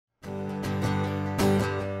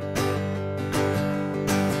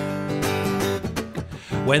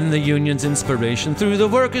When the union's inspiration through the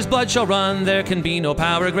workers' blood shall run, there can be no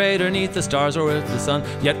power greater neath the stars or earth the sun.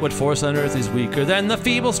 Yet what force on earth is weaker than the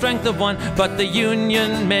feeble strength of one? But the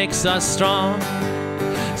union makes us strong.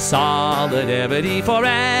 Solidarity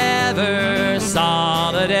forever,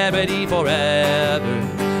 solidarity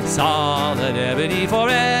forever, solidarity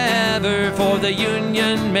forever, for the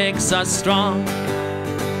union makes us strong.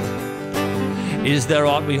 Is there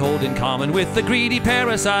aught we hold in common with the greedy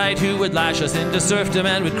parasite who would lash us into serfdom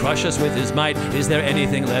and would crush us with his might? Is there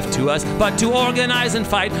anything left to us but to organize and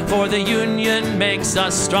fight? For the union makes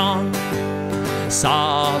us strong.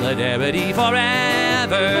 Solidarity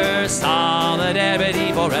forever,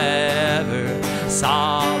 solidarity forever,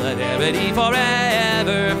 solidarity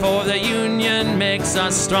forever, for the union makes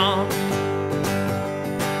us strong.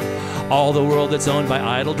 All the world that's owned by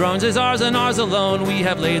idle drones is ours and ours alone. We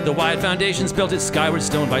have laid the wide foundations, built it skyward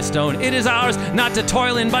stone by stone. It is ours not to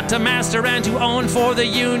toil in, but to master and to own, for the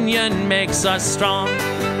union makes us strong.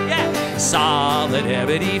 Yeah.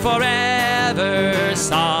 Solidarity forever,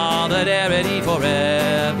 solidarity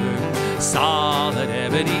forever,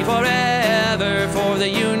 solidarity forever, for the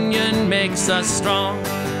union makes us strong.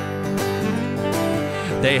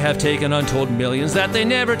 They have taken untold millions that they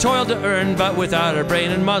never toiled to earn, but without our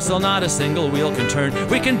brain and muscle, not a single wheel can turn.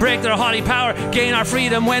 We can break their haughty power, gain our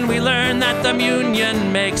freedom when we learn that the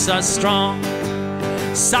union makes us strong.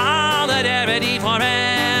 Solidarity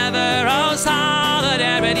forever, oh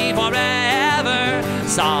solidarity forever,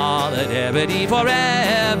 solidarity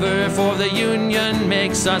forever, for the union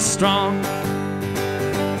makes us strong.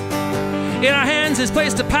 In our hands is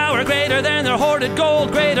placed a power greater than their hoarded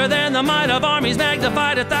gold, greater than the might of armies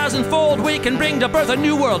magnified 1,000-fold. We can bring to birth a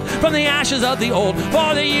new world from the ashes of the old,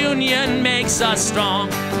 for the union makes us strong.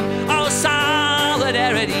 Oh,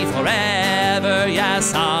 solidarity forever, yes,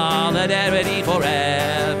 solidarity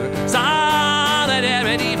forever,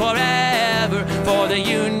 solidarity forever, for the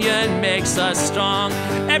union makes us strong.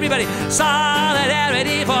 Everybody,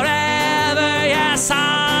 solidarity forever, yes,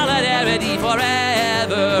 solidarity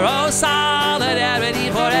forever, oh, solidarity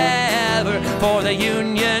forever, for the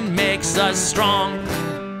union makes us strong.